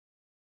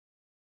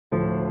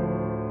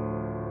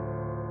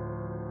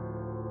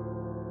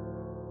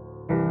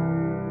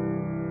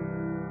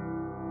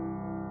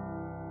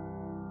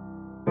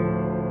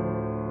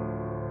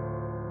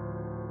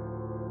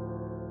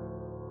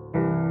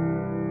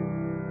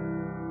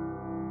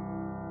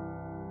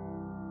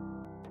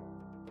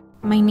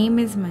My name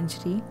is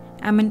Manjri.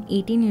 I'm an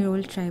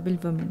 18-year-old tribal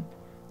woman.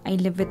 I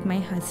live with my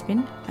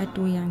husband, our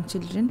 2 young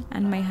children,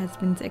 and my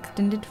husband's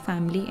extended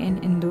family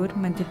in Indore,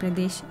 Madhya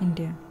Pradesh,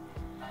 India.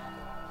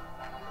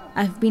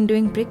 I've been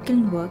doing brick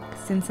kiln work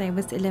since I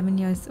was 11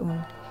 years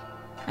old.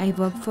 I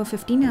work for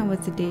 15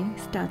 hours a day,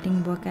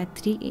 starting work at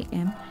 3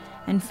 a.m.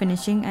 and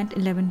finishing at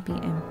 11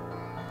 p.m.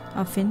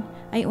 Often,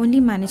 I only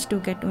manage to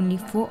get only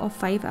 4 or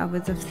 5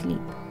 hours of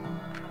sleep.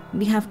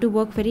 We have to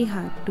work very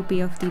hard to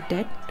pay off the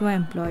debt to our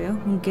employer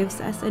who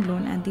gives us a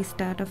loan at the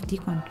start of the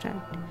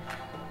contract.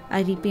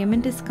 Our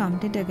repayment is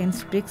counted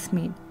against bricks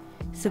made,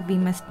 so we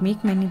must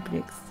make many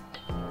bricks.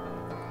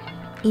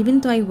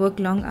 Even though I work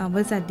long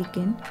hours at the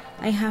kiln,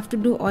 I have to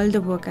do all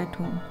the work at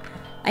home.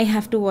 I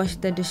have to wash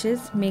the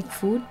dishes, make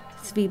food,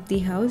 sweep the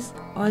house,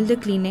 all the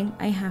cleaning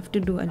I have to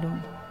do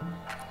alone.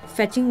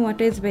 Fetching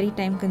water is very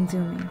time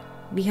consuming.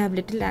 We have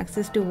little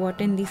access to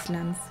water in the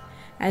slums,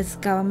 as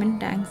government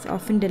tanks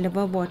often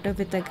deliver water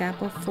with a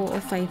gap of 4 or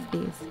 5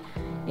 days.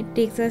 It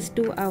takes us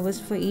 2 hours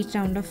for each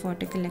round of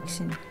water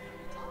collection.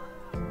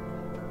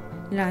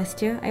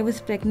 Last year, I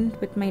was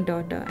pregnant with my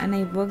daughter and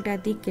I worked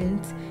at the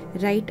kilns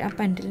right up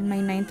until my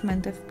 9th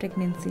month of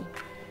pregnancy.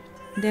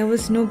 There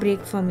was no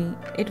break for me.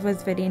 It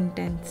was very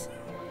intense.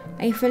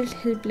 I felt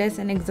helpless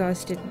and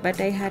exhausted, but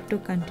I had to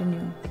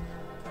continue.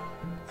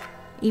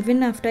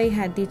 Even after I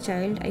had the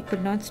child, I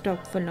could not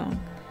stop for long.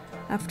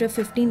 After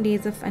 15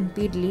 days of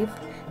unpaid leave,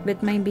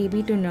 with my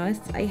baby to nurse,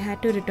 I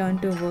had to return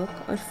to work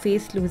or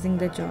face losing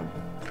the job.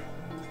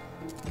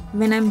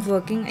 When I'm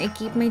working, I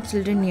keep my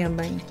children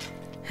nearby.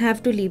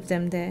 Have to leave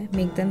them there,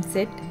 make them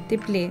sit, they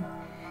play.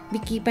 We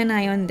keep an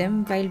eye on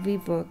them while we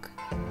work.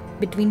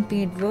 Between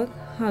paid work,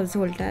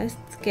 household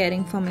tasks,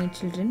 caring for my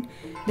children,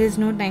 there's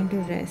no time to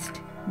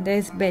rest.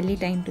 There's barely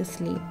time to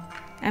sleep.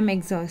 I'm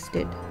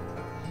exhausted.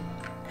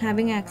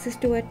 Having access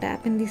to a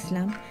tap in the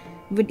slum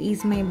would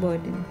ease my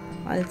burden.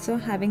 Also,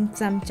 having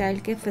some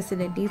childcare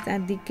facilities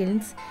at the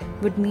kilns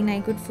would mean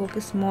I could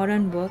focus more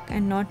on work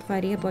and not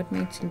worry about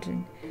my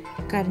children.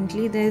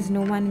 Currently, there is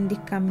no one in the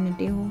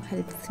community who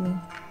helps me.